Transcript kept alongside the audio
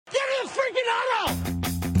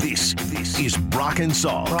This is Brock and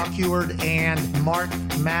Salk. Brock Heward and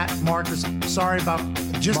Marcus. Sorry about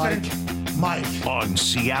Mike. On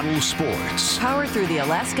Seattle Sports. Powered through the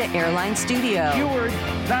Alaska Airlines studio. Heward,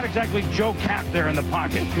 not exactly Joe Cap there in the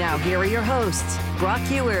pocket. Now here are your hosts, Brock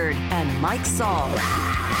Heward and Mike Salk.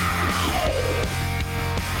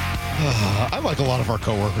 I like a lot of our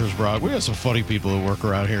coworkers, Brock. We have some funny people who work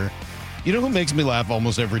around here. You know who makes me laugh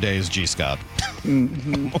almost every day is G. Scott.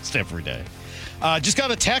 Almost every day. Just got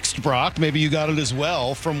a text, Brock. Maybe you got it as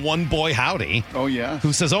well from one boy Howdy. Oh, yeah.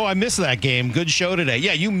 Who says, I missed that game. Good show today.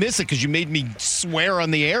 Yeah, you miss it because you made me swear on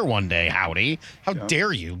the air one day, Howdy. How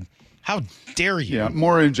dare you? How dare you? Yeah,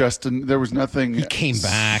 more than Justin. There was nothing. He came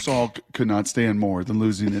back. Salk could not stand more than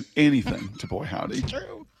losing at anything to Boy Howdy.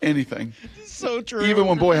 True. Anything. So true. Even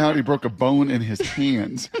when Boy Howdy broke a bone in his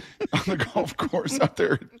hands on the golf course out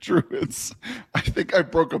there at Druids. I think I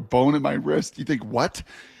broke a bone in my wrist. You think, what?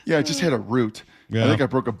 Yeah, I just had a root. Yeah. I think I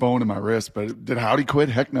broke a bone in my wrist, but did Howdy quit?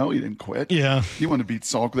 Heck no, he didn't quit. Yeah. He wanted to beat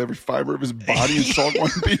Salk with every fiber of his body, and Salk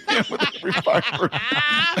wanted to beat him with every fiber.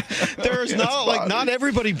 There's not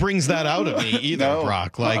everybody brings that out of me either, No.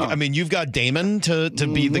 Brock. I mean, you've got Damon to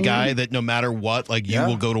be the guy that no matter what, you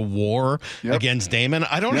will go to war against Damon.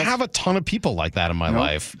 I don't have a ton of people like that in my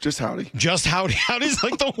life. Just Howdy. Just Howdy. Howdy's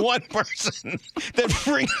like the one person that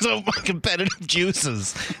brings out my competitive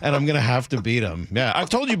juices, and I'm going to have to beat him. Yeah, I've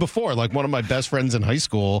told you before, one of my best friends in high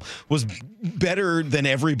school was better than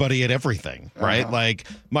everybody at everything, right?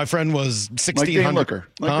 My friend was 1,600.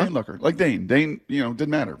 Dane Looker. Like Dane. Dane, didn't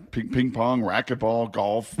matter. Ping pong, racquetball,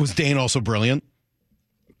 golf. Was Dane also brilliant?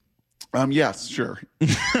 Yes, sure.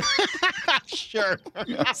 Sure.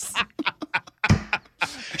 Yes.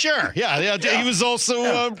 Sure. Yeah. He was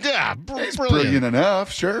also, He's brilliant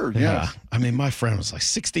enough. Sure. Yeah. I mean, my friend was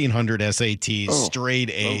 1,600 SATs, straight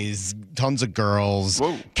A's, tons of girls,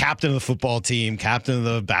 captain of the football team, captain of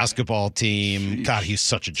the basketball team. Jeez. God, he's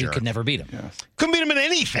such a jerk. You could never beat him. Yes. Couldn't beat him in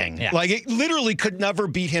anything. Yeah. It literally could never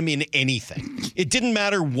beat him in anything. It didn't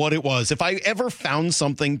matter what it was. If I ever found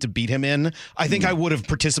something to beat him in, I think I would have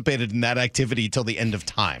participated in that activity till the end of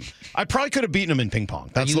time. I probably could have beaten him in ping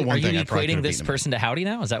pong. That's the one thing I probably could have beaten him. Are you equating this person to Howdy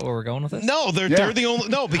now? Is that where we're going with this? No, they're the only.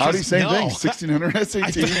 No, because Howdy, same thing. 1,600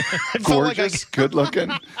 SAT. Gorgeous, good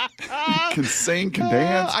looking, can sing, can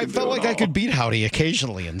dance. I felt like I could beat Howdy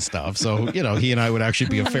occasionally and stuff. So he and I would actually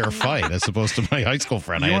be a fair fight as opposed to my high school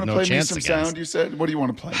friend. I had no chance against. You want to play me some sound? You said. What do you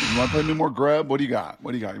want to play? You want to play me more Grubb? What do you got?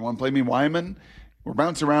 You want to play me Wyman? We're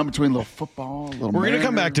bouncing around between a little football, a little. We're going to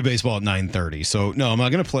come back to baseball at 9:30. So no, I'm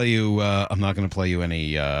not going to play you. I'm not going to play you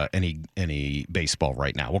any baseball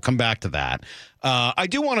right now. We'll come back to that. I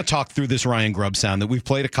do want to talk through this Ryan Grubb sound that we've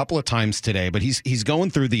played a couple of times today, but he's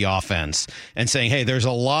going through the offense and saying, "Hey, there's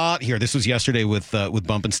a lot here." This was yesterday with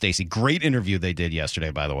Bump and Stacy. Great interview they did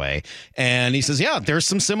yesterday, by the way. And he says, "Yeah, there's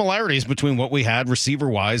some similarities between what we had receiver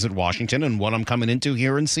wise at Washington and what I'm coming into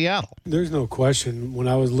here in Seattle." There's no question. When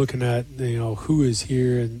I was looking at who is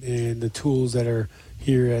here and the tools that are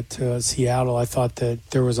here at Seattle, I thought that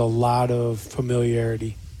there was a lot of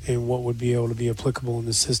familiarity and what would be able to be applicable in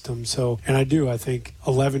the system. So, and I think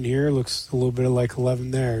 11 here looks a little bit like 11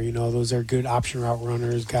 there. Those are good option route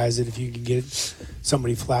runners, guys that if you can get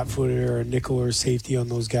somebody flat-footed or a nickel or a safety on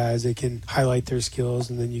those guys, they can highlight their skills.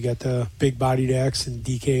 And then you got the big-bodied X and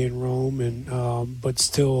DK and Rome. And but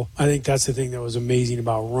still, I think that's the thing that was amazing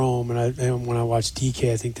about Rome. And when I watched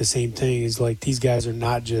DK, I think the same thing is these guys are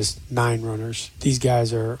not just 9 runners. These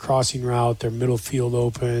guys are crossing route, they're middle field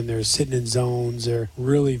open, they're sitting in zones, they're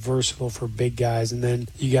really versatile for big guys. And then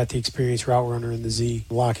you got the experienced route runner in the Z.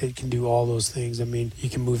 Lockett can do all those things. I mean, you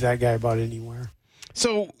can move that guy about anywhere.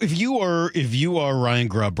 So if you are Ryan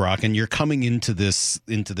Grubb, Brock, and you're coming into this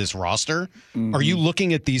roster, are you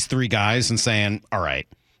looking at these 3 guys and saying, all right,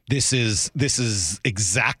 this is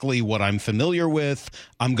exactly what I'm familiar with.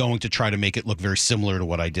 I'm going to try to make it look very similar to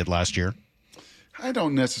what I did last year? I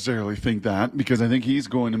don't necessarily think that, because I think he's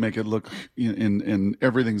going to make it look, and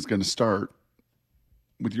everything's going to start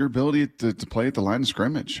with your ability to play at the line of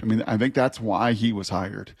scrimmage. I mean, I think that's why he was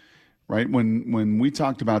hired, right? When we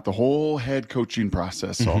talked about the whole head coaching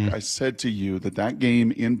process, I said to you that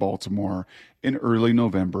game in Baltimore in early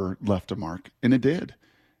November left a mark, and it did.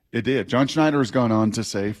 It did. John Schneider has gone on to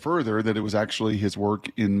say further that it was actually his work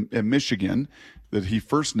in Michigan that he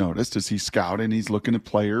first noticed as he's scouting. He's looking at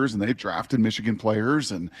players, and they drafted Michigan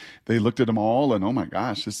players, and they looked at them all, and oh my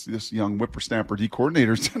gosh, this young whippersnapper D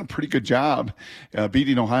coordinator's done a pretty good job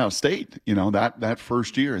beating Ohio State, that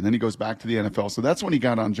first year. And then he goes back to the NFL. So that's when he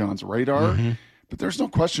got on John's radar. But there's no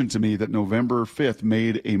question to me that November 5th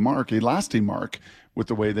made a lasting mark with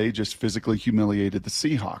the way they just physically humiliated the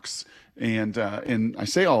Seahawks. And I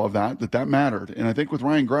say all of that mattered. And I think with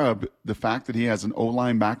Ryan Grubb, the fact that he has an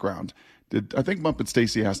O-line background, I think Bump and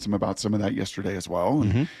Stacy asked him about some of that yesterday as well.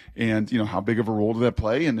 And how big of a role did that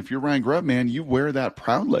play? And if you're Ryan Grubb, man, you wear that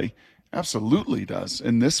proudly. Absolutely does.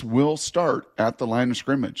 And this will start at the line of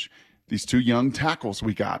scrimmage. These two young tackles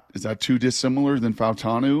we got, is that too dissimilar than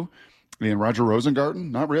Fautanu and Roger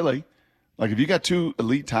Rosengarten? Not really. Like, if you got two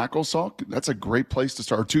elite tackles, Salk, that's a great place to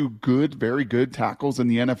start. Two good, very good tackles in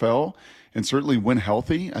the NFL. And certainly when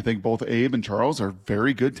healthy, I think both Abe and Charles are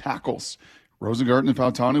very good tackles. Rosengarten and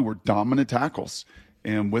Fautanu were dominant tackles.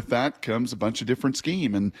 And with that comes a bunch of different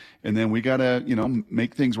scheme. And then we got to,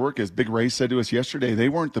 make things work. As Big Ray said to us yesterday, they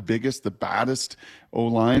weren't the biggest, the baddest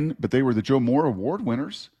O-line, but they were the Joe Moore Award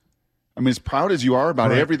winners. I mean, as proud as you are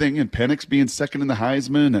about everything, and Penix being second in the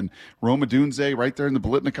Heisman, and Roma Dunze right there in the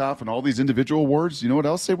Biletnikoff, and all these individual awards, you know what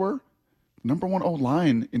else they were? Number one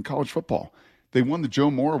O-line in college football. They won the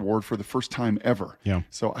Joe Moore Award for the first time ever. Yeah.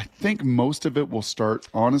 So I think most of it will start,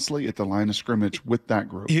 honestly, at the line of scrimmage with that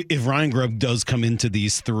group. If Ryan Grubb does come into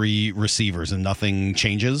these three receivers and nothing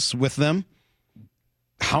changes with them,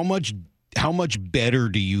 how much better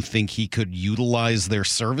do you think he could utilize their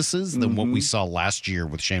services than what we saw last year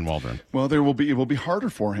with Shane Waldron? Well, it will be harder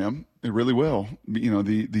for him. It really will.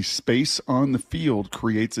 The space on the field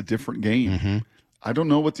creates a different game. I don't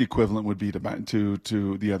know what the equivalent would be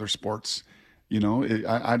to the other sports.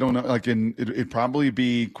 I don't know. Like, it'd probably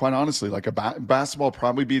be, quite honestly, like a basketball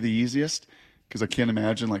probably be the easiest, because I can't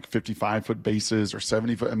imagine like 55-foot bases or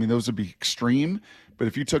 70-foot. I mean, those would be extreme. But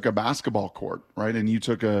if you took a basketball court, right, and you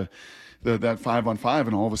took that 5-on-5,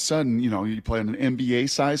 and all of a sudden, you play on an NBA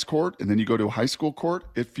size court, and then you go to a high school court,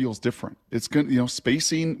 it feels different. It's good,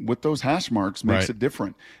 spacing with those hash marks makes it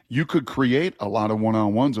different. You could create a lot of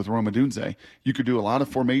one-on-ones with Roma Dunze. You could do a lot of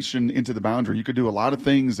formation into the boundary. You could do a lot of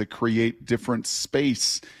things that create different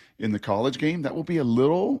space in the college game. That'll be a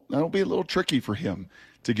little tricky for him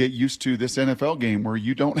to get used to this NFL game, where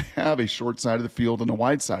you don't have a short side of the field and a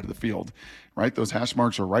wide side of the field, right? Those hash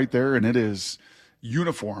marks are right there, and it is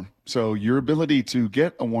uniform. So your ability to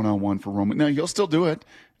get a one-on-one for Roman, now he'll still do it.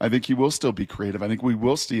 I think he will still be creative. I think we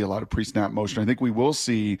will see a lot of pre-snap motion. I think we will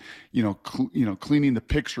see, cleaning the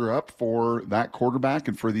picture up for that quarterback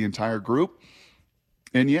and for the entire group.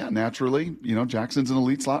 And yeah, naturally, Jackson's an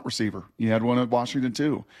elite slot receiver. You had one at Washington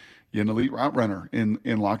too. You had an elite route runner in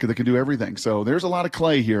Lockett that can do everything. So there's a lot of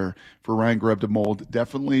clay here for Ryan Grubb to mold.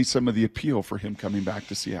 Definitely some of the appeal for him coming back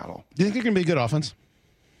to Seattle. Do you think they're going to be a good offense?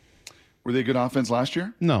 Were they a good offense last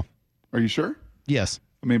year? No. Are you sure? Yes.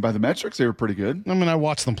 I mean, by the metrics, they were pretty good. I mean, I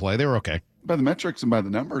watched them play. They were okay. By the metrics and by the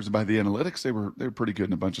numbers and by the analytics, they were pretty good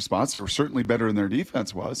in a bunch of spots. They were certainly better than their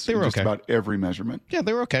defense was. They were just about every measurement. Yeah,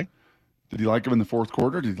 they were okay. Did you like him in the fourth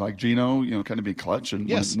quarter? Did you like Geno, kind of be clutch and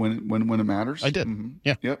yes. when it matters? I did.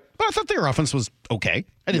 Yeah. Yep. But I thought their offense was okay.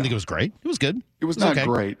 I didn't think it was great. It was good. It was not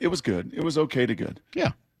great. It was good. It was okay to good.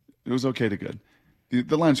 Yeah. It was okay to good.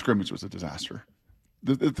 The line of scrimmage was a disaster.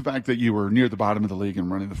 The fact that you were near the bottom of the league and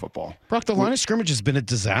running the football. Brock, the line of scrimmage has been a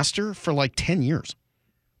disaster for like 10 years.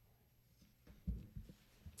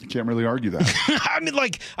 You can't really argue that. I mean,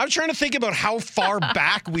 I'm trying to think about how far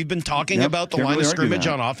back we've been talking about the line of scrimmage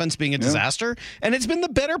on offense being a disaster, and it's been the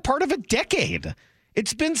better part of a decade.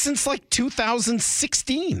 It's been since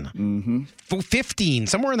 2016, 15,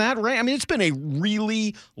 somewhere in that range. I mean, it's been a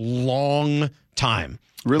really long time.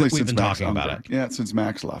 Really, we've been talking about it. Yeah, since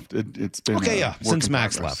Max left. It's been since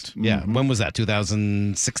Max left. Yeah. When was that?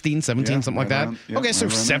 2016, 17, something like that? So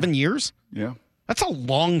 7 years? Yeah. That's a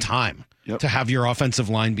long time to have your offensive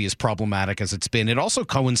line be as problematic as it's been. It also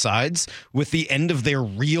coincides with the end of their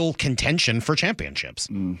real contention for championships.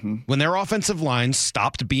 When their offensive line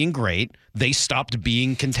stopped being great, they stopped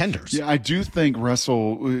being contenders. Yeah, I do think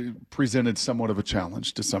Russell presented somewhat of a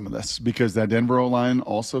challenge to some of this, because that Denver O-line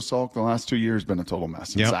also, Salk, the last 2 years been a total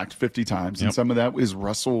mess. It's sacked 50 times, and some of that is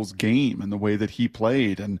Russell's game and the way that he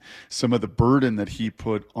played and some of the burden that he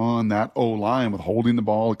put on that O-line with holding the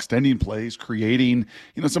ball, extending plays, creating,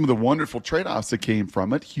 some of the wonderful trade-offs that came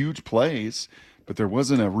from it, huge plays, but there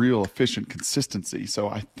wasn't a real efficient consistency. So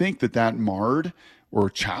I think that marred or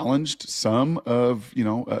challenged some of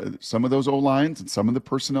those O-lines and some of the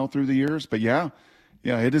personnel through the years. But yeah,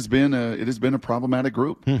 it has been a problematic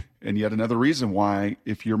group. And yet another reason why,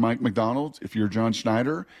 if you're Mike McDonald, if you're John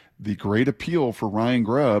Schneider, the great appeal for Ryan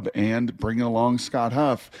Grubb and bringing along Scott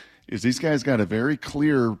Huff is these guys got a very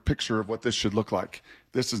clear picture of what this should look like.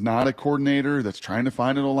 This is not a coordinator that's trying to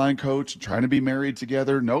find an O-line coach, trying to be married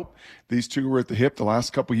together. Nope. These two were at the hip the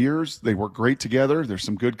last couple of years. They work great together. There's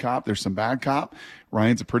some good cop. There's some bad cop.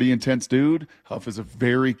 Ryan's a pretty intense dude. Huff is a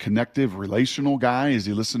very connective, relational guy. As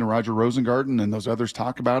he listened to Roger Rosengarten and those others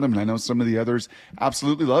talk about him, and I know some of the others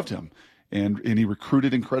absolutely loved him. And he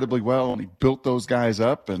recruited incredibly well, and he built those guys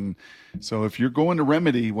up. And so if you're going to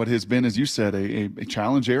remedy what has been, as you said, a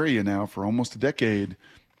challenge area now for almost a decade,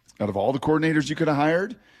 out of all the coordinators you could have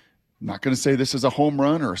hired, I'm not going to say this is a home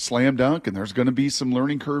run or a slam dunk, and there's going to be some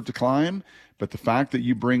learning curve to climb. But the fact that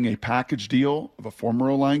you bring a package deal of a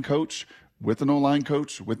former O-line coach with an O-line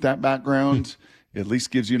coach with that background at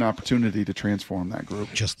least gives you an opportunity to transform that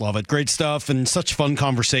group. Just love it. Great stuff, and such fun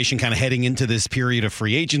conversation kind of heading into this period of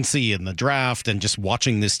free agency and the draft, and just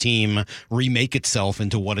watching this team remake itself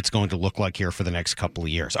into what it's going to look like here for the next couple of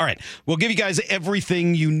years. All right, we'll give you guys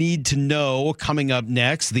everything you need to know coming up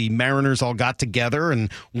next. The Mariners all got together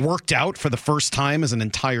and worked out for the first time as an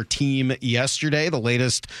entire team yesterday. The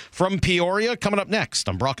latest from Peoria coming up next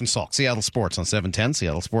on Brock and Salk, Seattle Sports on 710,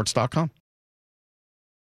 seattlesports.com.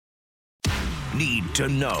 Need to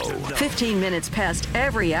know. 15 minutes past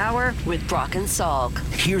every hour with Brock and Salk.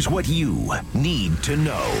 Here's what you need to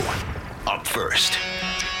know. Up first.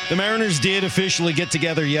 The Mariners did officially get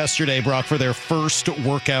together yesterday, Brock, for their first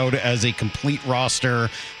workout as a complete roster.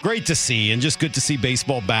 Great to see, and just good to see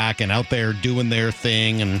baseball back and out there doing their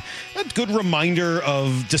thing. And a good reminder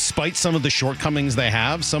of, despite some of the shortcomings they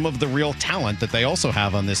have, some of the real talent that they also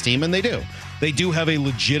have on this team, and they do. They do have a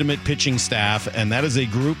legitimate pitching staff, and that is a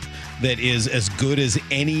group that is as good as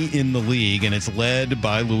any in the league, and it's led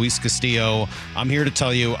by Luis Castillo. I'm here to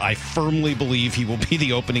tell you, I firmly believe he will be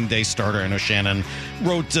the opening day starter. I know Shannon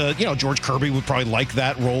wrote, George Kirby would probably like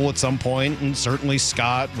that role at some point, and certainly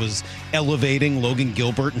Scott was elevating Logan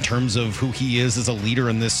Gilbert in terms of who he is as a leader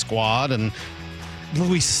in this squad, and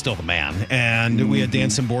Luis is still the man. And we had Dan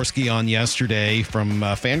Szymborski on yesterday from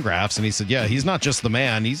Fangraphs, and he said, yeah, he's not just the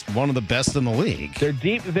man, he's one of the best in the league. They're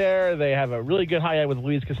deep there. They have a really good high end with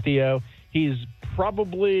Luis Castillo. He's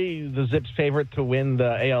probably the Zips' favorite to win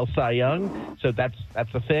the AL Cy Young, so that's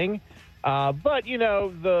the thing. But,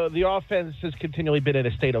 the offense has continually been in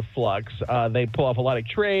a state of flux. They pull off a lot of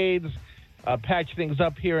trades, patch things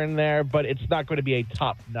up here and there, but it's not going to be a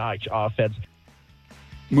top-notch offense.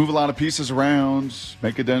 Move a lot of pieces around,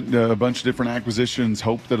 make a bunch of different acquisitions,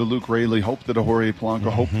 hope that a Luke Raley, hope that a Jorge Polanco,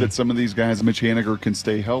 hope that some of these guys, Mitch Haniger, can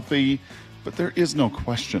stay healthy. But there is no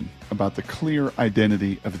question about the clear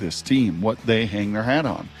identity of this team, what they hang their hat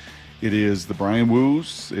on. It is the Brian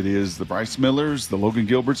Woos, it is the Bryce Millers, the Logan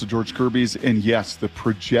Gilberts, the George Kirbys, and yes, the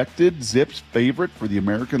projected Zips favorite for the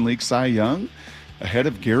American League Cy Young, ahead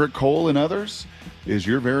of Garrett Cole and others, is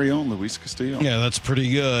your very own Luis Castillo. Yeah, that's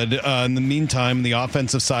pretty good. In the meantime, the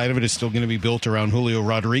offensive side of it is still going to be built around Julio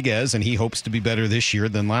Rodriguez, and he hopes to be better this year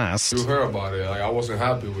than last. You heard about it. I wasn't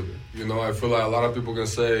happy with it. I feel like a lot of people can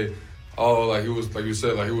say, he was, like you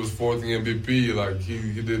said, he was fourth in MVP.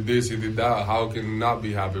 He did this, he did that. How can he not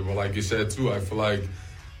be happy? But like you said, too, I feel like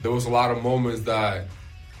there was a lot of moments that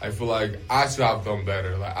I feel like I should have done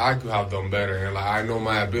better. I could have done better. And, I know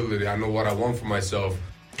my ability. I know what I want for myself.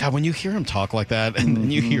 God, when you hear him talk like that, and then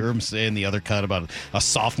you hear him say in the other cut about a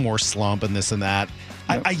sophomore slump and this and that,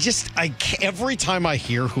 yep. I every time I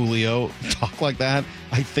hear Julio talk like that,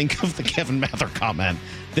 I think of the Kevin Mather comment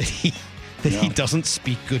that he doesn't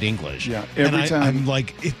speak good English. Yeah, every time I'm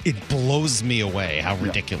like, it blows me away how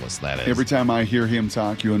ridiculous that is. Every time I hear him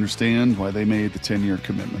talk, you understand why they made the 10-year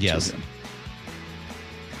commitment to him.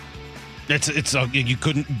 It's you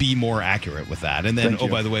couldn't be more accurate with that. And then,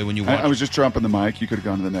 by the way, when you watch... I was just dropping the mic. You could have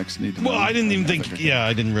gone to the next need to know. Well, I didn't even think... Yeah,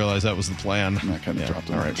 I didn't realize that was the plan. I kind of dropped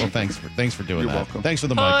it. All right. Well, thanks for doing that. You're welcome. Thanks for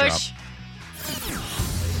the mic drop.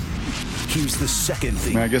 Here's the second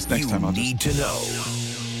thing I guess next time I'll need to know.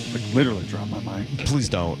 Literally drop my mic. Please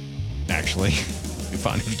don't, actually. It'd be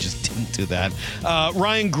fine if you just didn't do that.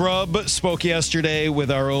 Ryan Grubb spoke yesterday with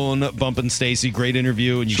our own Bump and Stacy. Great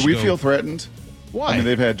interview. And Should we feel threatened? Why? I mean,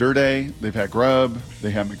 they've had Durday, they've had Grubb,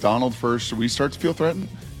 they have McDonald first. Should we start to feel threatened?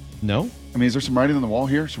 No. I mean, is there some writing on the wall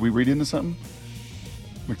here? Should we read into something?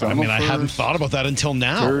 McDonald I hadn't thought about that until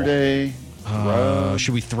now. Durday, Grubb.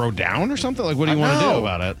 Should we throw down or something? What do you want to do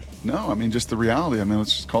about it? No, I mean, just the reality. I mean,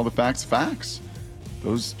 let's just call the facts facts.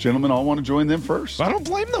 those gentlemen all want to join them first. I don't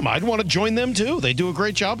blame them. I'd want to join them too. They do a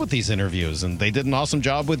great job with these interviews, and they did an awesome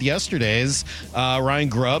job with yesterday's. Ryan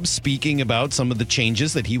Grubb speaking about some of the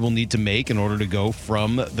changes that he will need to make in order to go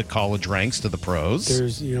from the college ranks to the pros.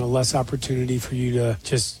 There's less opportunity for you to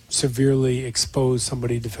just severely expose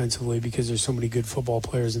somebody defensively because there's so many good football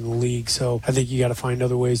players in the league. So I think you got to find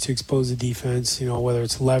other ways to expose the defense, whether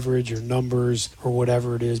it's leverage or numbers or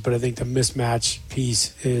whatever it is. But I think the mismatch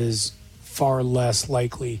piece is far less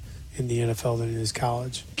likely in the NFL than it is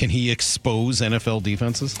college. Can he expose NFL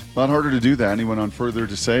defenses? A lot harder to do that. And he went on further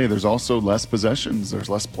to say there's also less possessions. There's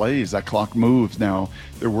less plays. That clock moves. Now,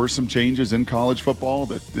 there were some changes in college football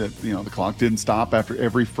that the clock didn't stop after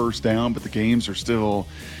every first down, but the games are still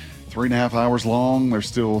 3.5 hours long. There's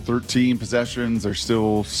still 13 possessions. There's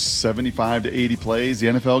still 75 to 80 plays. The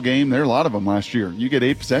NFL game, there are a lot of them last year. You get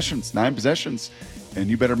 8 possessions, 9 possessions, and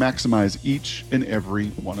you better maximize each and every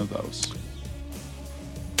one of those.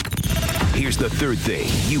 Here's the third thing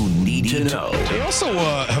you need to know. They also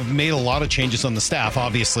have made a lot of changes on the staff,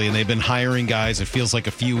 obviously, and they've been hiring guys. It feels like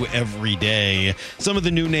a few every day. Some of the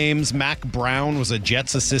new names, Mac Brown was a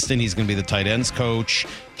Jets assistant. He's going to be the tight ends coach.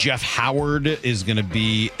 Jeff Howard is going to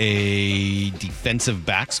be a defensive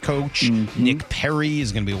backs coach. Mm-hmm. Nick Perry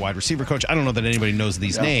is going to be a wide receiver coach. I don't know that anybody knows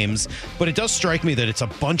these names, but it does strike me that it's a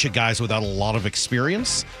bunch of guys without a lot of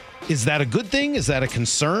experience. Is that a good thing? Is that a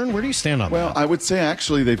concern? Where do you stand on that? Well, I would say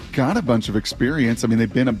actually they've got a bunch of experience. I mean,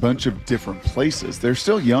 they've been a bunch of different places. They're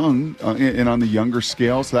still young and on the younger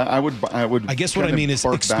scale. So that I would. I guess what I mean is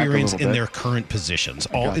experience in their current positions.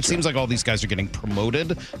 It seems like all these guys are getting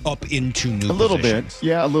promoted up into new positions. A little bit,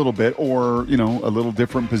 yeah, a little bit, or a little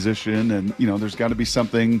different position, and there's got to be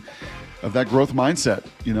something of that growth mindset,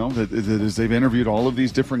 that as they've interviewed all of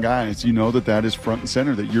these different guys, that is front and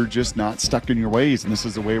center, that you're just not stuck in your ways, and this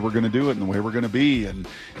is the way we're going to do it and the way we're going to be. And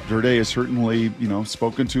Durde has certainly,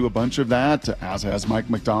 spoken to a bunch of that, as has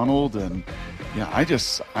Mike McDonald. And yeah,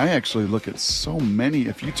 I actually look at so many.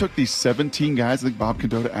 If you took these 17 guys, I think Bob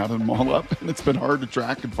Condotta added them all up, and it's been hard to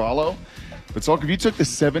track and follow. But Salk, if you took the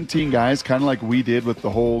 17 guys, kind of like we did with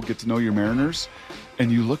the whole Get to Know Your Mariners,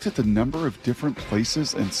 and you looked at the number of different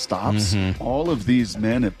places and stops all of these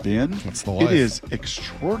men have been, it is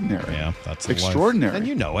extraordinary. Yeah, that's extraordinary. Life. And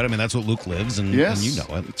you know it. I mean, that's what Luke lives, and you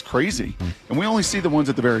know it. It's crazy. And we only see the ones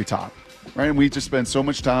at the very top, right? And we just spend so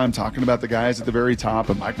much time talking about the guys at the very top.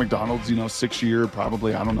 And Mike McDonald's, 6-year,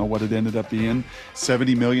 probably, I don't know what it ended up being,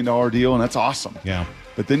 $70 million deal, and that's awesome. Yeah.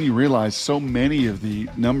 But then you realize so many of the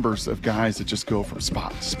numbers of guys that just go from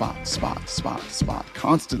spot to spot to spot to spot to spot,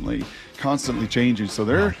 constantly changing. So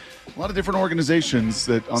there are a lot of different organizations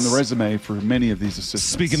that on the resume for many of these assistants.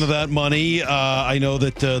 Speaking of that money, I know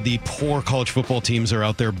that the poor college football teams are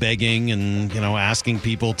out there begging and asking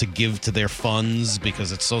people to give to their funds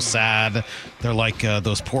because it's so sad. They're like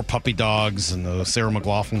those poor puppy dogs and those Sarah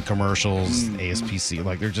McLachlan commercials, ASPC.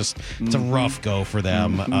 Like it's a rough go for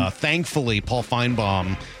them. Thankfully, Paul Feinbaum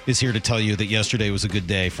is here to tell you that yesterday was a good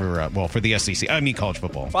day for the SEC. I mean college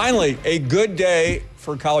football. Finally, a good day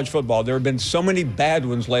for college football. There have been so many bad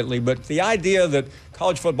ones lately, but the idea that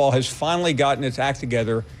college football has finally gotten its act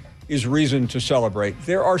together is reason to celebrate.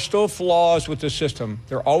 There are still flaws with the system.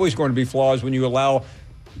 There are always going to be flaws when you allow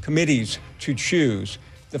committees to choose.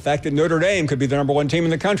 The fact that Notre Dame could be the number 1 team in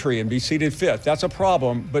the country and be seeded 5th, that's a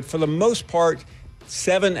problem. But for the most part,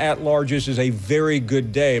 7 at-larges is a very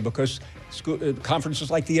good day because conferences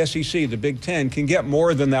like the SEC, the Big Ten, can get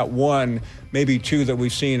more than that 1, maybe 2 that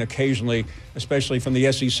we've seen occasionally, especially from the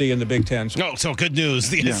SEC and the Big Ten. So good news.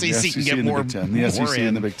 The SEC can get more. The SEC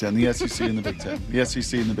and the Big Ten. The SEC and the Big Ten. The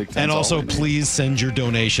SEC and the Big Ten. And also, please send your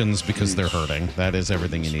donations because they're hurting. That is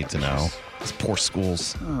everything you need to know. These poor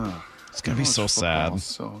schools. It's going to be so sad.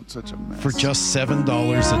 Such a mess. For just $7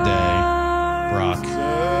 a day, Brock,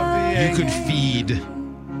 you could feed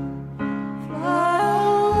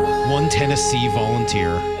one Tennessee volunteer.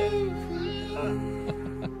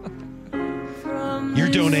 Your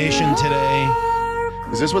donation today.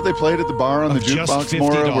 Is this what they played at the bar on the jukebox,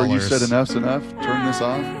 Maura, where you said enough's enough? Turn this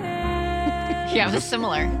off? Yeah, it was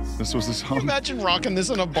similar. This was the song? Imagine rocking this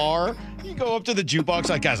in a bar. You go up to the jukebox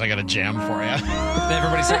like, guys, I got a jam for you.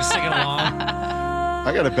 Everybody starts singing along.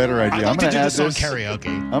 I got a better idea. I'm going to add this karaoke.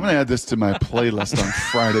 I'm going to add this to my playlist on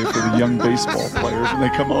Friday for the young baseball players when they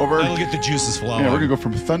come over. That'll get the juices flowing. Yeah, we're going to go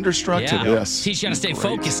from Thunderstruck to this. Teach you how to stay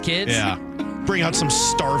focused, kids. Yeah. Bring out some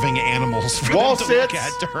starving animals for wall them to sits look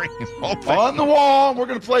at during on the wall. We're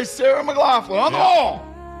going to play Sarah McLachlan on the wall.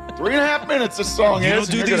 3.5 minutes this song You is.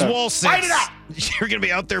 don't do and these you're gonna wall fight sits. it out. You're going to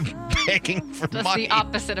be out there begging for That's money. the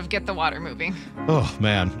opposite of get the water moving. Oh,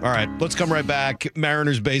 man. All right, let's come right back.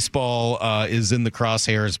 Mariners baseball is in the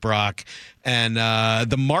crosshairs, Brock. And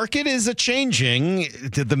the market is a-changing.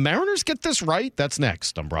 Did the Mariners get this right? That's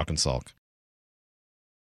next on Brock and Salk.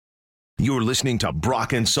 You're listening to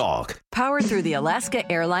Brock and Salk Powered through the Alaska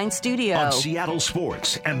Airlines Studio. on Seattle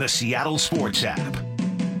Sports and the Seattle Sports app.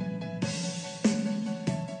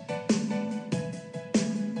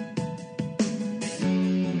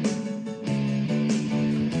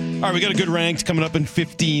 All right, we got a good ranked coming up in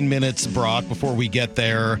 15 minutes, Brock. Before we get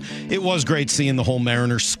there, it was great seeing the whole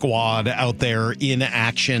Mariners squad out there in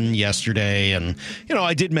action yesterday. And, you know,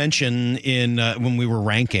 I did mention in when we were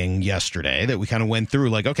ranking yesterday that we kind of went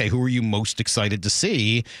through like, okay, who are you most excited to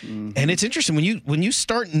see? Mm-hmm. And it's interesting when you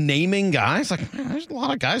start naming guys, like, man, there's a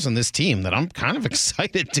lot of guys on this team that I'm kind of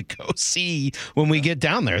excited to go see when we get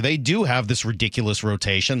down there. They do have this ridiculous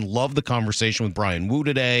rotation. Love the conversation with Brian Wu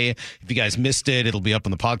today. If you guys missed it, it'll be up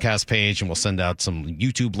on the podcast page, and we'll send out some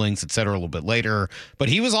YouTube links, et cetera, a little bit later. But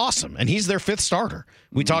he was awesome, and he's their fifth starter.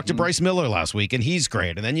 We talked to Bryce Miller last week, and he's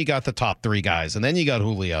great. And then you got the top three guys, and then you got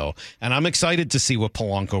Julio. And I'm excited to see what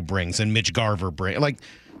Polanco brings and Mitch Garver brings. Like,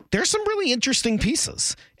 there's some really interesting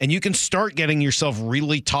pieces, and you can start getting yourself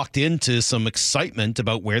really talked into some excitement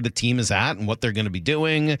about where the team is at and what they're going to be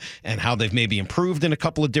doing and how they've maybe improved in a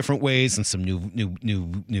couple of different ways and some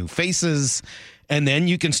new faces. And then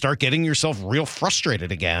you can start getting yourself real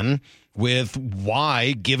frustrated again with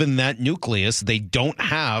why, given that nucleus, they don't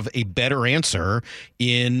have a better answer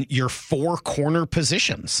in your four corner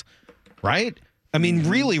positions, right? I mean,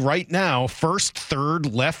 really, right now, first,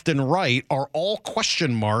 third, left, and right are all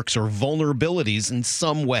question marks or vulnerabilities in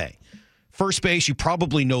some way. First base, you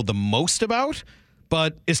probably know the most about,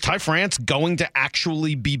 but is Ty France going to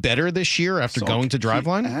actually be better this year after going to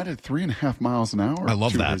Driveline? He added 3.5 miles an hour. I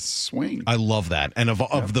love to that. His swing. I love that. And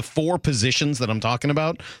of the four positions that I'm talking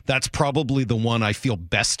about, that's probably the one I feel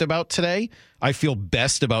best about today. I feel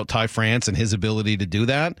best about Ty France and his ability to do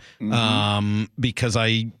that because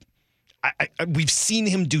we've seen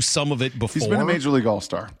him do some of it before. He's been a Major League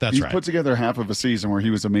All-Star. That's right. He's put together half of a season where he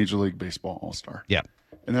was a Major League Baseball All-Star. Yeah.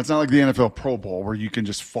 And that's not like the NFL Pro Bowl where you can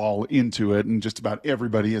just fall into it and just about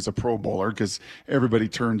everybody is a Pro Bowler because everybody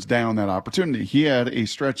turns down that opportunity. He had a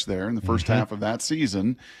stretch there in the first half of that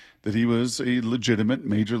season that he was a legitimate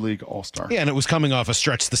Major League All-Star. Yeah, and it was coming off a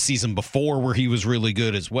stretch the season before where he was really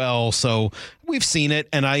good as well. So we've seen it,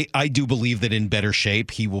 and I do believe that in better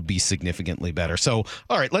shape, he will be significantly better. So,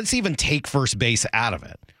 all right, let's even take first base out of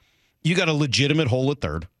it. You got a legitimate hole at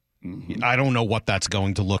third. I don't know what that's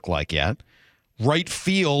going to look like yet. Right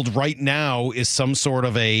field right now is some sort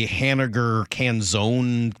of a Haniger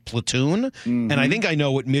Canzone platoon. And I think I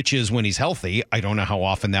know what Mitch is when he's healthy. I don't know how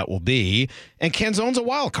often that will be. And Canzone's a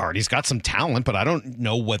wild card. He's got some talent, but I don't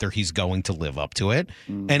know whether he's going to live up to it.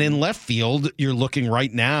 And in left field, you're looking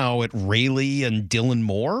right now at Raley and Dylan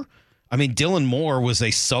Moore. I mean, Dylan Moore was a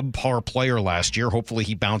subpar player last year. Hopefully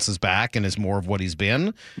he bounces back and is more of what he's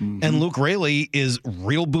been. And Luke Raley is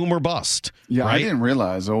real boom or bust. Yeah, right? I didn't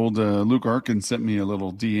realize. Old Luke Arkin sent me a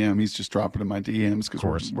little DM. He's just dropping in my DMs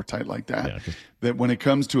because we're tight like that. Yeah, that when it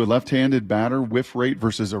comes to a left-handed batter whiff rate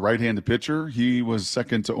versus a right-handed pitcher, he was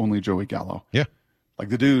second to only Joey Gallo. Yeah. Like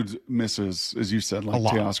the dude misses, as you said, like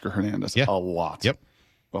Teoscar Hernandez. Yeah. A lot. Yep.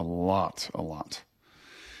 A lot.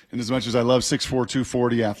 And as much as I love 6'4",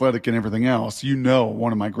 240, athletic, and everything else, you know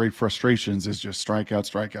one of my great frustrations is just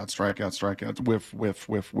strikeouts,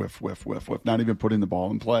 whiff, not even putting the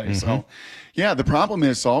ball in play. So, yeah, the problem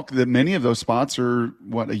is, Salk, that many of those spots are,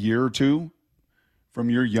 a year or two from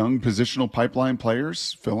your young positional pipeline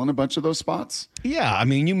players filling a bunch of those spots? Yeah, I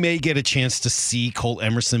mean, you may get a chance to see Cole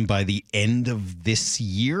Emerson by the end of this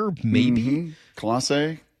year, maybe.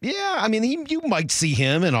 Colossae? Yeah, I mean, you might see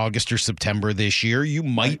him in August or September this year. You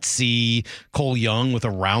might see Cole Young with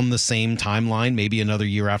around the same timeline, maybe another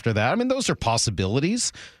year after that. I mean, those are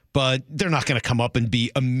possibilities, but they're not going to come up and be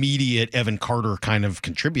immediate Evan Carter kind of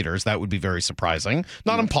contributors. That would be very surprising.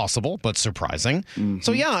 Not impossible, but surprising.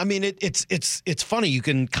 So, yeah, I mean, it's funny. You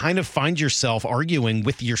can kind of find yourself arguing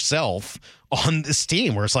with yourself on this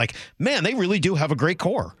team where it's like, man, they really do have a great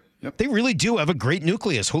core. Yep. They really do have a great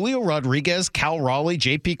nucleus. Julio Rodriguez, Cal Raleigh,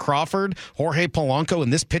 J.P. Crawford, Jorge Polanco,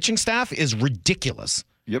 and this pitching staff is ridiculous.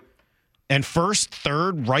 Yep. And first,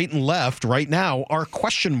 third, right, and left right now are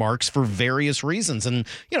question marks for various reasons. And,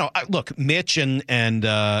 you know, look, Mitch and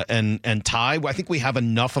Ty, I think we have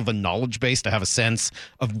enough of a knowledge base to have a sense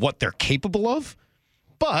of what they're capable of.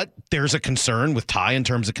 But there's a concern with Ty in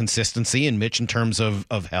terms of consistency and Mitch in terms of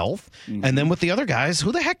health. And then with the other guys,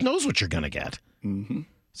 who the heck knows what you're going to get?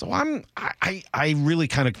 So I really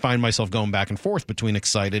kind of find myself going back and forth between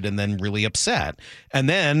excited and then really upset. And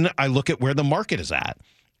then I look at where the market is at.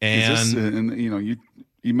 And you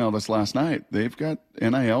emailed us last night. They've got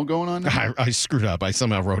NIL going on now? I screwed up. I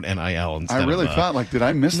somehow wrote NIL instead I really thought, did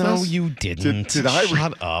I miss this? No, you didn't. Did I?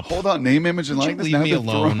 Shut up. Hold on. Name, image, and likeness. Leave me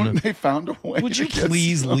alone. They found a way. Would you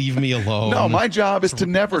please leave me alone? No, my job is to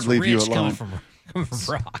never leave you alone. Coming from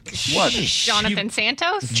Brock. What? Jonathan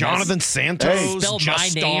Santos? Jonathan Santos, spelled my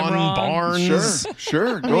name Justin wrong. Barnes.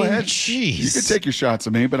 Sure. Go ahead. Jeez. You can take your shots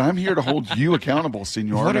at me, but I'm here to hold you accountable,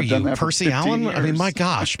 senor. What are I've done you, that for Percy 15 Allen? years. I mean, my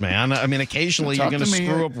gosh, man. I mean, occasionally you're going to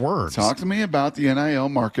screw up words. Talk to me about the NIL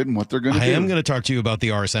market and what they're going to do. I am going to talk to you about the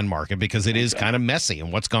RSN market because it is kind of messy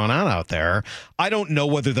and what's gone on out there. I don't know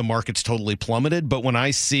whether the market's totally plummeted, but when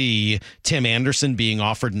I see Tim Anderson being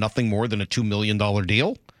offered nothing more than a $2 million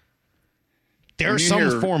deal, there's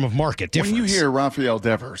some form of market difference. When you hear Rafael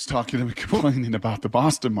Devers complaining about the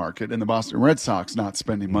Boston market and the Boston Red Sox not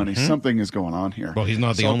spending money, something is going on here. Well, he's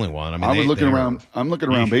not the only one. I mean, I'm looking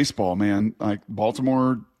around baseball, man. Like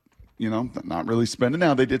Baltimore, not really spending.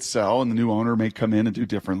 Now they did sell, and the new owner may come in and do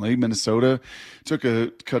differently. Minnesota took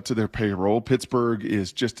a cut to their payroll. Pittsburgh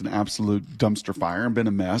is just an absolute dumpster fire and been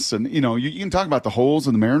a mess. And, you can talk about the holes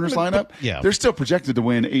in the Mariners lineup. Yeah. They're still projected to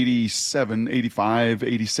win 87, 85,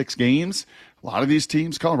 86 games. A lot of these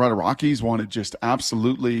teams, Colorado Rockies, want to just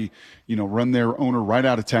absolutely, run their owner right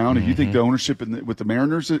out of town. If you think the ownership with the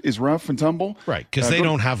Mariners is rough and tumble, right? Because they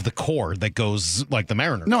don't have the core that goes like the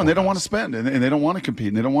Mariners. No, and they don't want to spend, and they don't want to compete,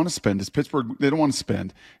 and they don't want to spend. It's Pittsburgh; they don't want to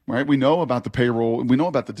spend, right? We know about the payroll, we know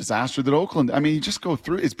about the disaster that Oakland. I mean, you just go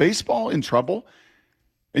through. Is baseball in trouble?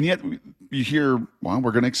 And yet you hear, well,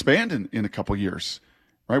 we're going to expand in a couple years,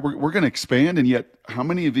 right? We're going to expand, and yet how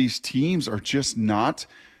many of these teams are just not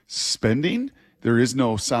spending? There is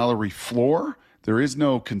no salary floor. There is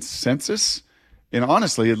no consensus. And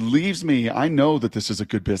honestly, it leaves me, I know that this is a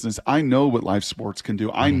good business. I know what live sports can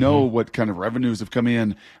do. I know what kind of revenues have come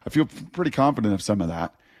in. I feel pretty confident of some of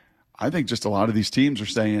that. I think just a lot of these teams are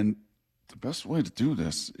saying the best way to do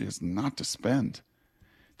this is not to spend.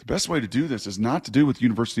 The best way to do this is not to do what the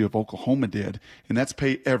University of Oklahoma did, and that's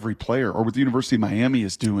pay every player, or what the University of Miami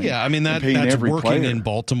is doing. Yeah, I mean, that's working in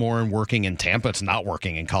Baltimore and working in Tampa. It's not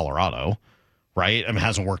working in Colorado, right? I mean, it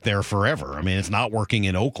hasn't worked there forever. I mean, it's not working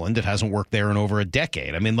in Oakland. It hasn't worked there in over a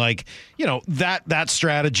decade. I mean, that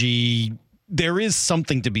strategy, there is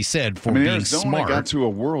something to be said for being Arizona smart. Got to a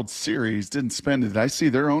World Series, didn't spend it. Did I see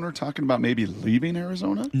their owner talking about maybe leaving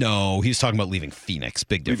Arizona? No, he's talking about leaving Phoenix.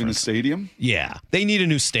 Big difference. Leaving the stadium? Yeah. They need a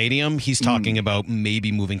new stadium. He's talking about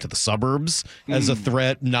maybe moving to the suburbs as a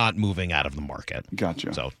threat, not moving out of the market.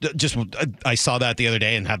 Gotcha. So I saw that the other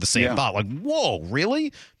day and had the same thought. Like, whoa,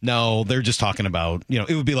 really? No, they're just talking about,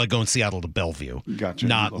 it would be like going Seattle to Bellevue. Gotcha.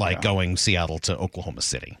 Not like going Seattle to Oklahoma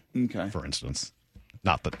City, for instance.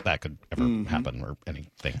 Not that could ever happen or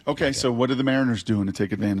anything. Okay, so what are the Mariners doing to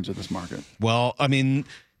take advantage of this market? Well, I mean,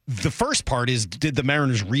 the first part is, did the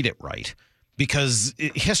Mariners read it right? Because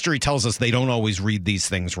history tells us they don't always read these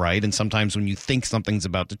things right. And sometimes when you think something's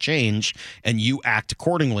about to change and you act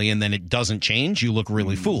accordingly and then it doesn't change, you look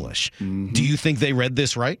really foolish. Do you think they read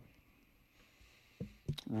this right?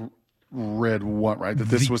 Read what right? That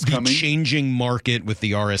this was coming? The changing market with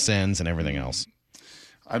the RSNs and everything else.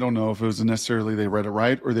 I don't know if it was necessarily they read it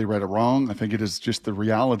right or they read it wrong. I think it is just the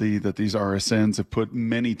reality that these RSNs have put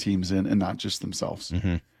many teams in and not just themselves.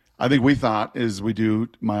 I think we thought, as we do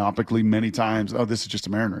myopically many times, oh, this is just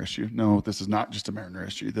a Mariner issue. No, this is not just a Mariner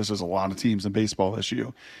issue. This is a lot of teams in baseball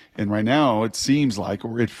issue. And right now it seems like,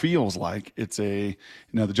 or it feels like, it's the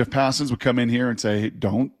Jeff Passons would come in here and say,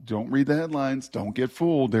 don't read the headlines. Don't get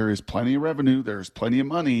fooled. There is plenty of revenue. There's plenty of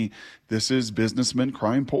money. This is businessmen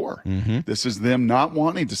crying poor. This is them not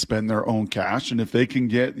wanting to spend their own cash. And if they can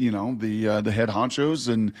get, the head honchos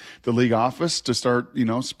in the league office to start,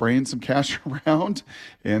 spraying some cash around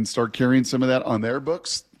and start carrying some of that on their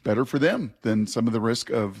books, better for them than some of the risk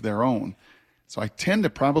of their own. So I tend to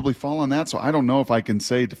probably fall on that. So I don't know if I can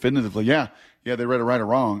say definitively, yeah, they read it right or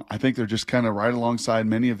wrong. I think they're just kind of right alongside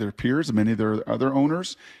many of their peers and many of their other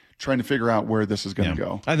owners, trying to figure out where this is going to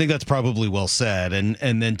go. I think that's probably well said.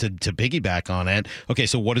 And then to piggyback on it, okay,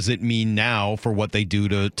 so what does it mean now for what they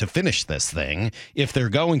do to finish this thing if they're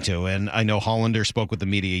going to? And I know Hollander spoke with the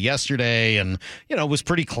media yesterday and, was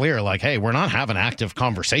pretty clear, like, hey, we're not having active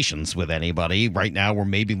conversations with anybody. Right now, we're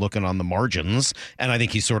maybe looking on the margins. And I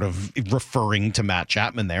think he's sort of referring to Matt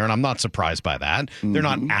Chapman there. And I'm not surprised by that. They're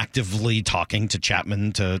not actively talking to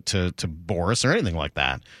Chapman to Boris or anything like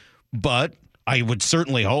that. But I would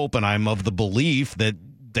certainly hope, and I'm of the belief that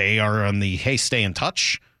they are on the, hey, stay in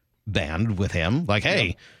touch band with him. Like,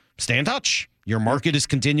 hey, stay in touch. Your market is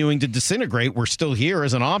continuing to disintegrate. We're still here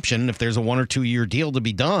as an option. If there's a 1 or 2 year deal to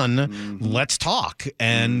be done, let's talk.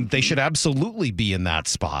 And they should absolutely be in that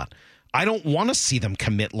spot. I don't want to see them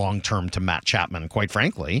commit long-term to Matt Chapman, quite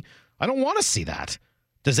frankly. I don't want to see that.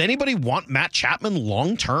 Does anybody want Matt Chapman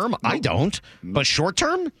long-term? I don't. But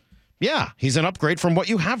short-term? Yeah, he's an upgrade from what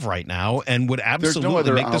you have right now and would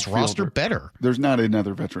absolutely make this roster better. There's not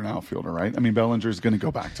another veteran outfielder, right? I mean, Bellinger's going to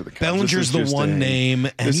go back to the Cubs. Bellinger's the one name.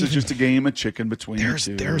 And this is just a game of chicken between the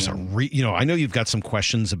two. There's I know you've got some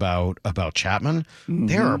questions about Chapman. Mm-hmm.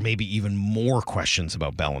 There are maybe even more questions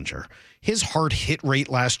about Bellinger. His hard hit rate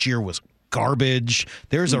last year was garbage.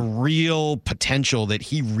 There's a real potential that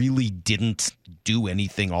he really didn't do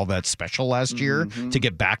anything all that special last year to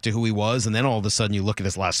get back to who he was. And then all of a sudden you look at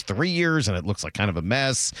his last 3 years and it looks like kind of a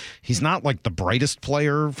mess. He's not like the brightest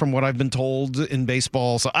player from what I've been told in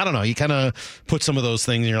baseball. So I don't know. You kind of put some of those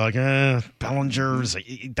things and you're like, Bellinger's,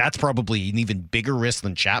 that's probably an even bigger risk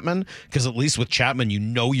than Chapman, because at least with Chapman, you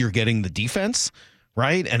know you're getting the defense,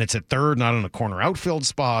 right? And it's at third, not in a corner outfield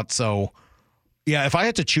spot. So yeah, if I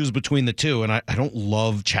had to choose between the two, and I don't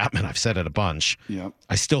love Chapman, I've said it a bunch. Yep.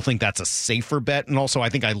 I still think that's a safer bet. And also, I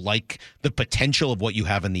think I like the potential of what you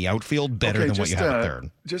have in the outfield better than what you have at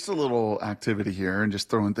third. Just a little activity here and just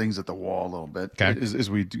throwing things at the wall a little bit as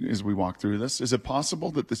we walk through this. Is it possible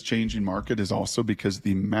that this changing market is also because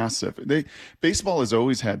baseball has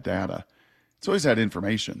always had data. It's always had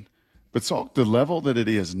information. But Salk, the level that it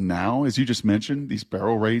is now, as you just mentioned, these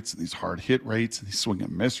barrel rates, these hard hit rates, these swing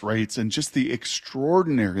and miss rates, and just the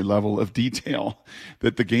extraordinary level of detail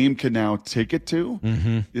that the game can now take it to,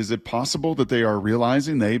 is it possible that they are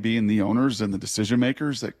realizing, they being the owners and the decision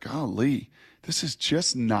makers, that, golly, this is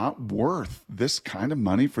just not worth this kind of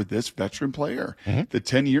money for this veteran player? That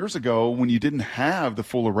 10 years ago, when you didn't have the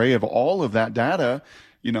full array of all of that data,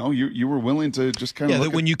 you were willing to just kind of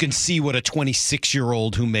that when you can see what a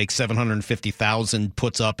 26-year-old who makes $750,000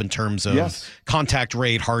 puts up in terms of contact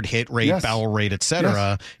rate, hard hit rate, barrel rate,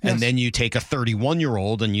 etc. And then you take a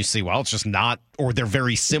 31-year-old and you see, well, it's just not, or they're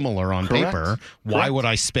very similar on paper. Why would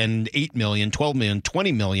I spend $8 million, $12 million,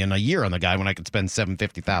 $20 million a year on the guy when I could spend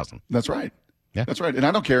 $750,000? That's right. Yeah, that's right. And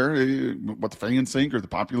I don't care what the fans think or the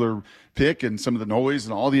popular pick and some of the noise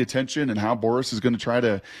and all the attention and how Boris is going to try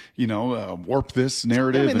to, warp this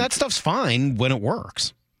narrative. I mean, that stuff's fine when it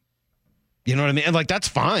works. You know what I mean? And that's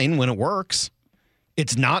fine when it works.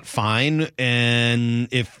 It's not fine, and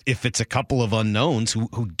if it's a couple of unknowns who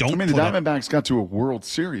don't. I mean, the Diamondbacks got to a World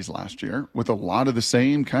Series last year with a lot of the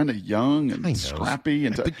same kind of young and scrappy.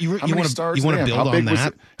 And but you want to build on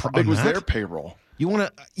that? How big was their payroll? You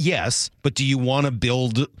want to, yes, but do you want to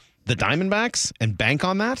build the Diamondbacks and bank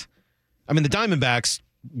on that? I mean, the Diamondbacks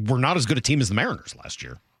were not as good a team as the Mariners last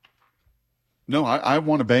year. No, I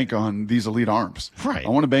want to bank on these elite arms. Right. I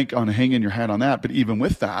want to bank on hanging your hat on that. But even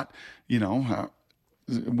with that,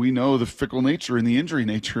 we know the fickle nature and the injury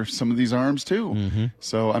nature of some of these arms too.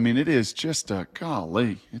 So, I mean, it is just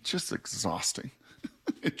it's just exhausting.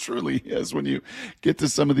 It truly is when you get to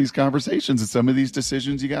some of these conversations and some of these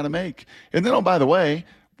decisions you got to make. And then, by the way,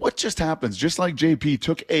 what just happens? Just like JP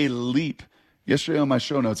took a leap yesterday on my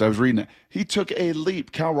show notes, I was reading it. He took a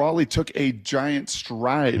leap. Cal Raleigh took a giant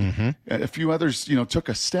stride. A few others, took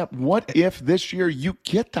a step. What if this year you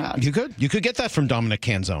get that? You could get that from Dominic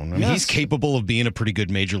Canzone. I mean, he's capable of being a pretty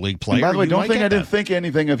good major league player. And by the way, don't think I didn't think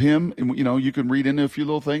anything of him. You can read into a few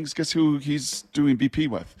little things. Guess who he's doing BP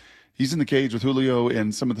with? He's in the cage with Julio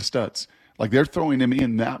and some of the studs. They're throwing him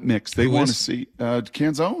in that mix. They want to see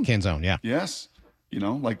Canzone. Canzone, yeah. Yes.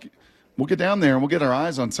 We'll get down there and we'll get our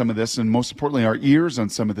eyes on some of this, and most importantly, our ears on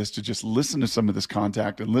some of this, to just listen to some of this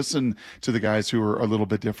contact and listen to the guys who are a little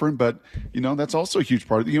bit different. But, that's also a huge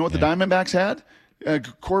part of it. You know what the Diamondbacks had?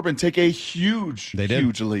 Corbin take a huge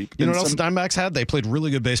leap. You know what else the Diamondbacks had? They played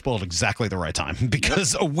really good baseball at exactly the right time,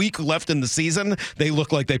 because a week left in the season, they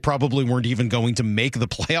looked like they probably weren't even going to make the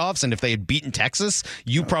playoffs. And if they had beaten Texas,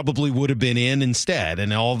 you probably would have been in instead.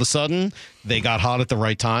 And all of a sudden, they got hot at the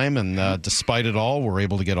right time. And despite it all, we're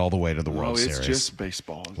able to get all the way to the World Series. It's just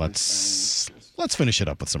baseball. Let's finish it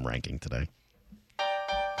up with some ranking today.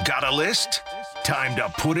 Got a list? Time to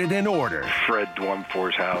put it in order. Fred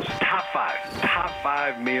Dwumfor's house. Top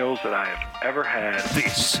five meals that I have ever had.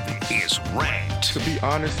 This is Ranked. To be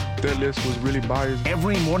honest, that list was really biased.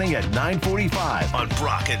 Every morning at 9:45 on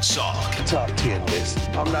Brock and Salk. Top 10 list.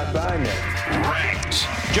 I'm not buying that. Ranked.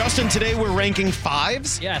 Justin, today we're ranking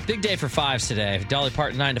fives. Yeah, big day for fives today. Dolly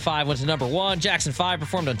Parton 9 to 5 went to number 1. Jackson 5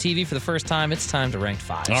 performed on TV for the first time. It's time to rank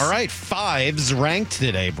fives. All right, fives ranked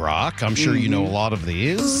today, Brock. I'm sure you know a lot of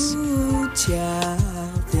these. Ooh, child,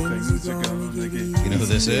 you know who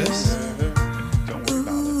this is? Don't worry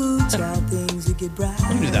about it.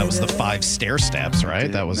 You knew that was the 5 stair steps,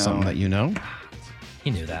 right? That was something that you know? He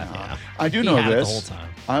knew that. Yeah. I do He know had it this. the whole time.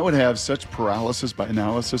 I would have such paralysis by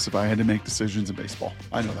analysis if I had to make decisions in baseball.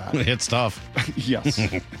 I know that. It's tough. Yes.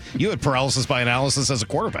 You had paralysis by analysis as a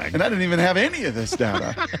quarterback. And I didn't even have any of this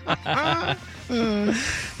data.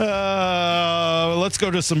 Let's go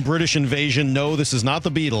to some British invasion. No, this is not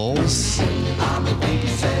the Beatles.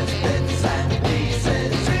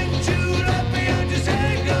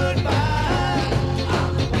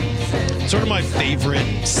 Sort of my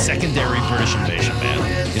favorite secondary British invasion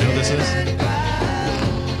band. You know who this is?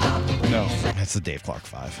 No. That's the Dave Clark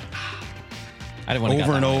 5. I didn't want to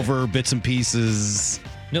Over and over, bits and pieces.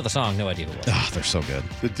 Know the song, no idea who it was. Oh, they're so good.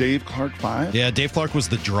 The Dave Clark 5? Yeah, Dave Clark was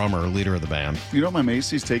the drummer, leader of the band. You know, my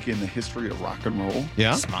Macy's taking the history of rock and roll.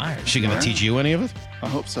 Yeah? Smart. She going to teach you any of it? I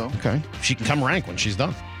hope so. Okay. She can come rank when she's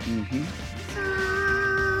done. Mm-hmm.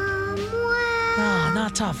 Oh,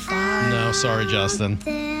 not top 5. No, sorry, Justin.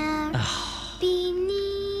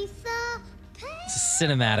 It's a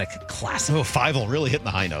cinematic classic. Oh, 5 will really hit the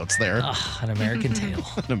high notes there. An American Tale.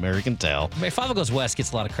 An American Tale. I mean, 5 Goes West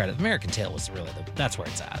gets a lot of credit. American Tale was really that's where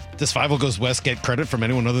it's at. Does 5 Goes West get credit from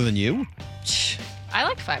anyone other than you? I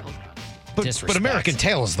like 5 But American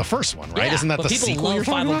Tale is the first one, right? Yeah, Isn't that but the people sequel love you're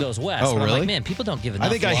talking 5 about? Goes West. Oh, but I'm really? like, man, people don't give enough I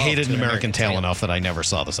think I love hated to an American Tale enough that I never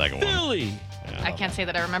saw the second one. Really? I can't say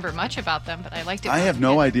that I remember much about them, but I liked it. I have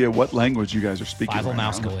no idea what language you guys are speaking Five right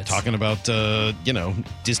now. Mousekowitz. Talking about,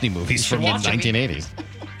 Disney movies from the watch it. 1980s.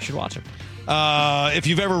 Should watch it. If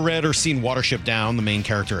you've ever read or seen Watership Down, the main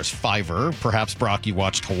character is Fiver. Perhaps, Brock, you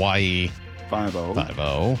watched Hawaii 5-0.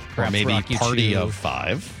 5-0. Or Perhaps, maybe Brock, you Party chew- of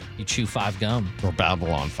 5. You chew 5 gum. Or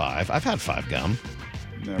Babylon 5. I've had 5 gum.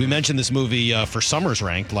 Never. We mentioned this movie for Summer's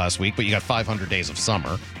Ranked last week, but you got 500 Days of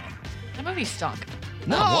Summer. That movie stunk.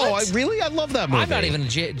 No, I love that movie. I'm not even a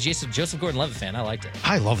Joseph Gordon-Levitt fan. I liked it.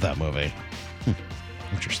 I love that movie.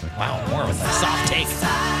 Interesting. Wow, more with a soft take.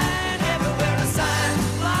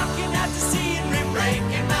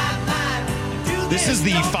 This is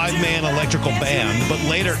the 5-man electrical band, but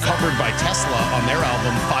later covered by Tesla on their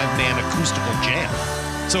album 5-Man Acoustical Jam.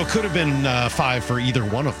 So it could have been 5 for either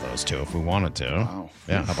one of those two if we wanted to. Wow.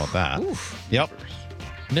 Yeah, how about that? Oof. Yep.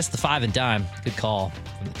 Missed the 5 and dime. Good call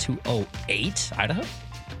from the 208 Idaho.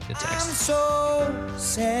 Good text.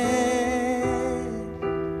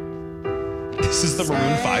 This is the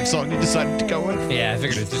Maroon 5 song you decided to go with? Yeah, I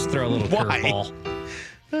figured I'd just throw a little Why? curveball.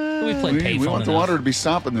 We played payphone We want the enough. water to be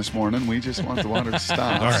stopping this morning. We just want the water to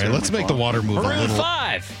stop. All right, let's make the water move a Maroon little.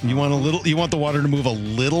 5. You want the water to move a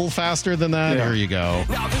little faster than that? Yeah. Here you go.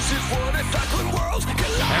 There we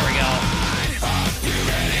go.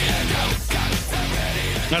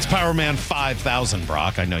 That's Power Man 5000,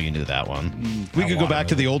 Brock. I know you knew that one. We could go back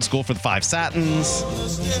to the old school for the 5 Satins.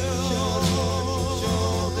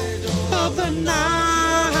 Of the night.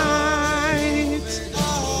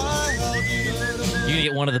 You gonna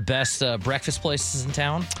get one of the best breakfast places in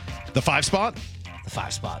town? The 5 spot? The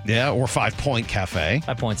 5 spot. Yeah, or 5 Point Cafe.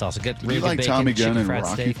 5 points also good. Did you Really like good Tommy bacon, Gunn chicken and fried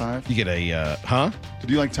Rocky steak. 5? You get a, huh? Did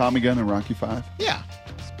you like Tommy Gunn and Rocky 5? Yeah.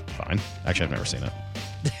 Fine. Actually, I've never seen it.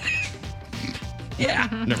 Yeah.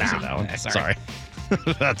 Never seen that one. Sorry.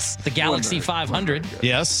 Sorry. That's The Galaxy 500.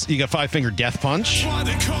 yes. You got 5 Finger Death Punch. Doing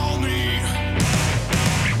their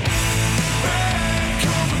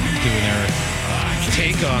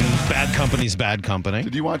take on Bad Company's Bad Company.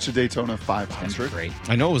 Did you watch the Daytona 500? Great.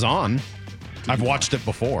 I know it was on. I've watched it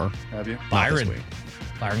before. Have you? Not this Byron. week.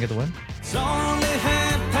 Byron get the win. It's only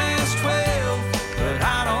 12:30, but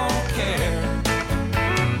I don't care.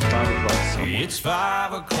 5 o'clock somewhere. It's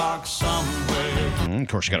 5 o'clock somewhere. Of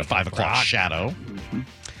course, you got a 5 o'clock shadow.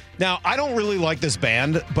 Now, I don't really like this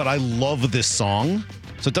band, but I love this song.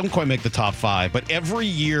 So it doesn't quite make the top 5. But every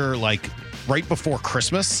year, like right before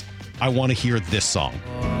Christmas, I want to hear this song.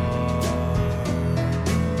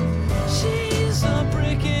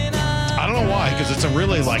 I don't know why, because it's a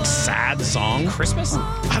really like sad song. Christmas?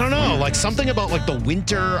 I don't know, like something about like the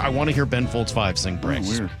winter. I want to hear Ben Folds 5 sing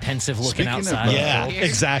Bricks. Weird. Pensive looking Speaking of, outside. Yeah, Weird.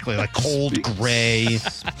 exactly. Like cold gray.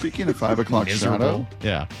 Speaking of 5 o'clock shadow, Miserable.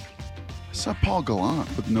 Yeah. I saw Paul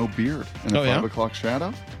Gallant with no beard in a Oh, yeah? 5 o'clock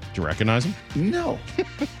shadow. Do you recognize him? No.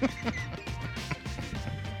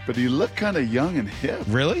 But he looked kind of young and hip.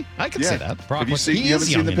 Really? I can Yeah. say that. Brock, Have you what's- seen? he You haven't is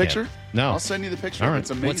seen young the and hip. picture? No. I'll send you the picture. All right. It's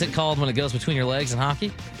amazing. What's it called when it goes between your legs in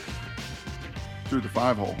hockey? Through the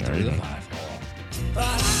 5 hole. Through the 5 hole.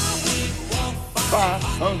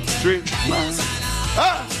 500 miles.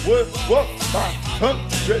 I would walk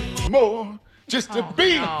 500 more just to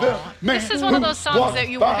be no. the man. This is one of those songs who that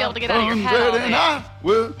you won't be able to get out of your head all 500 and day. I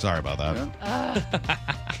will. Sorry about that.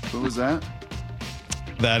 What was that?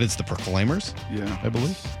 That is the Proclaimers. Yeah, I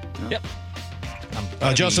believe. Yep.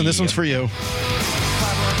 Justin, this one's for you.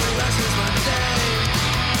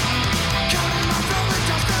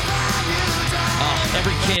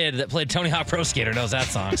 Every kid that played Tony Hawk Pro Skater knows that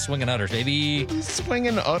song. Swinging Utters, baby.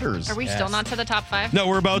 Swinging Utters. Are we still not to the top 5? No,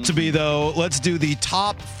 we're about to be, though. Let's do the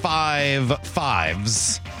top 5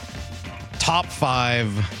 fives. Top 5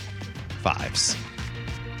 fives.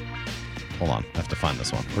 Hold on. I have to find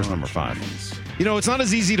this one. Where's number 5? You know, it's not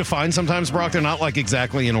as easy to find sometimes, Brock. They're not like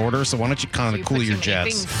exactly in order, so why don't you kind of cool your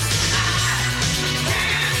jets?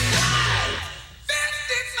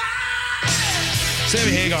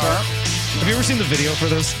 Sammy Hagar. Have you ever seen the video for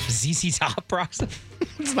this? ZZ Top, Brock.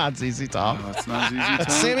 It's not ZZ Top. No, it's not ZZ Top.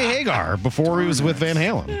 It's Sammy Hagar before he was with Van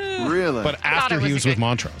Halen. Really? But after he was with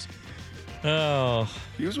Montrose. Oh.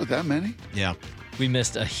 He was with that many? Yeah. We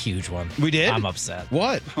missed a huge one. We did? I'm upset.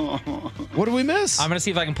 What? What did we miss? I'm going to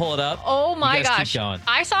see if I can pull it up. Oh my You guys gosh. keep going.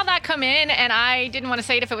 I saw that come in and I didn't want to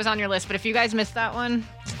say it if it was on your list, but if you guys missed that one,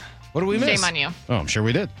 What did we miss? shame on you. Oh, I'm sure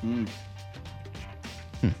we did.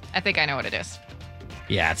 I think I know what it is.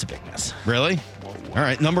 Yeah, it's a big mess. Really? All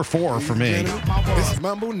right, number 4 for me. This is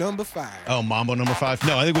Mambo number 5. Oh, Mambo number 5?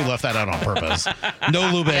 No, I think we left that out on purpose.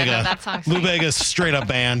 No Lou Bega. Yeah, no, that song's Lou Bega's straight up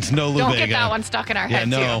banned. No Lou Don't Bega. get that one stuck in our Yeah, head,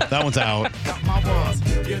 no, too. that one's out.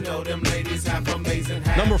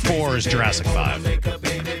 Number 4 is Jurassic 5.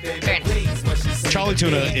 Charlie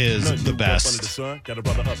Tuna is the best.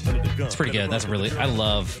 It's pretty good. That's really, I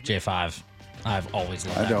love J5. I've always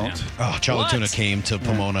loved that band. Oh, Charlie What? Tuna came to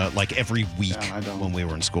Pomona like every week when we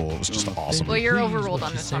were in school. It was just awesome. Well, you're overruled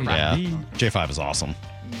on this one, Brian. Yeah, J5 is awesome.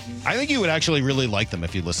 I think you would actually really like them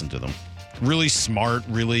if you listened to them. Really smart,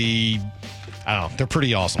 really, I don't know, they're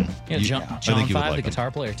pretty awesome. Yeah, John I think you would 5, like the them.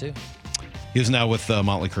 guitar player, too. He was now with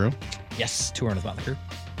Motley Crue. Yes, touring with Motley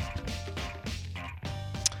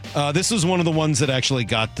Crue. This was one of the ones that actually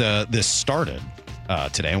got this started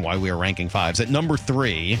today and why we are ranking 5s. At number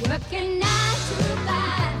 3,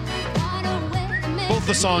 both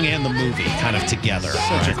the song and the movie kind of together.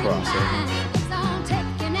 Such a crossover.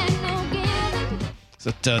 Is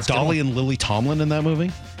it Dolly and Lily Tomlin in that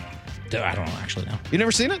movie? I don't actually know. You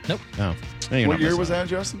never seen it? Nope. No. What year was that,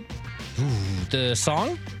 Justin? The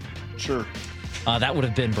song? Sure. That would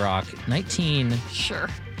have been Brock. 19. Sure.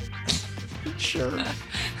 Sure.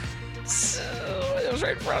 So it was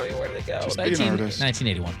right in front of me. Where did it go? Just be an artist.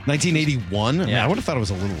 1981. 1981? Yeah. Man, I would have thought it was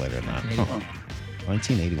a little later than that. Huh.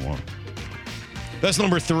 1981. That's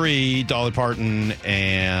number 3, Dolly Parton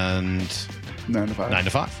and 9 to 5. 9 to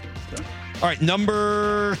 5. Okay. All right,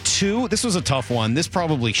 number 2. This was a tough one. This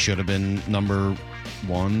probably should have been number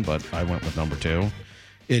 1, but I went with number 2.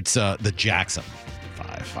 It's the Jackson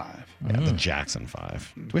 5. Yeah, the Jackson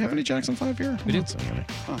 5. Do we have any Jackson 5 here? We do.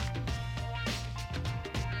 Huh.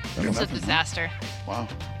 It's a disaster. Wow.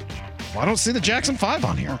 Well, I don't see the Jackson 5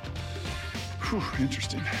 on here. Whew,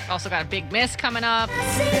 interesting. Also got a big miss coming up.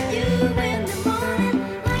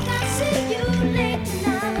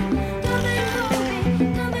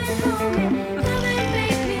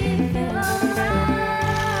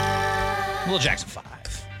 Will Jackson 5.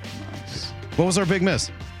 Nice. What was our big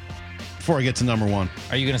miss? Before I get to number 1.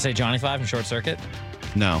 Are you going to say Johnny 5 from Short Circuit?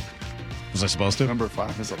 No. Was I supposed to? Number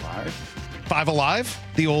 5 is Alive. 5 Alive?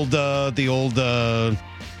 The old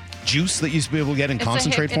juice that used to be able to get in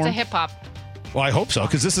concentrate It's form? a hip hop. Well, I hope so,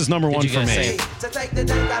 because this is number 1 for me. All right.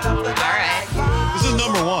 This is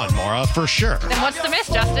number 1, Maura, for sure. Then what's the miss,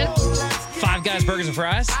 Justin? 5 Guys, Burgers, and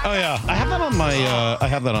Fries? Oh, yeah. I have that on my, I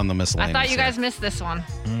have that on the miscellaneous. I thought you here. guys missed this one.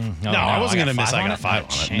 No, I wasn't going to miss. I on got a 5 on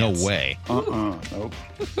it. No way. Nope.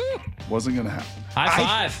 Wasn't going to happen.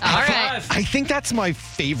 High 5. All High right. 5. I think that's my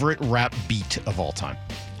favorite rap beat of all time.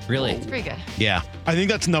 Really? It's pretty good. Yeah. I think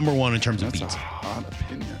that's number 1 in terms of That's a beats. hot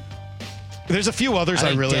opinion. There's a few others I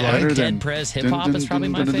think really Dead- like. Dead Prez Hip Hop is probably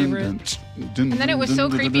my favorite. And then it was so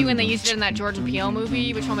creepy when they used it in that Jordan Peele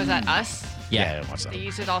movie. Which one was that? Us? Yeah, I didn't watch that. They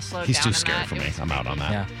used it all slowed He's down. too in scared that. for It me. was I'm out on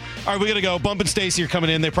that. Yeah. All right, we got to go. Bump and Stacy are coming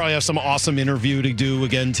in. They probably have some awesome interview to do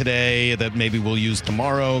again today that maybe we'll use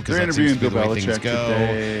tomorrow because They're that seems to be the interviewing way Bill things Belichick go.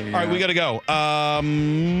 today, All right, we got to go.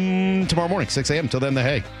 Tomorrow morning, 6 a.m. Till then, the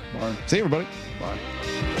hey. Bye. See you, everybody. Bye.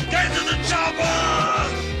 Get to the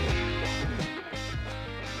chopper!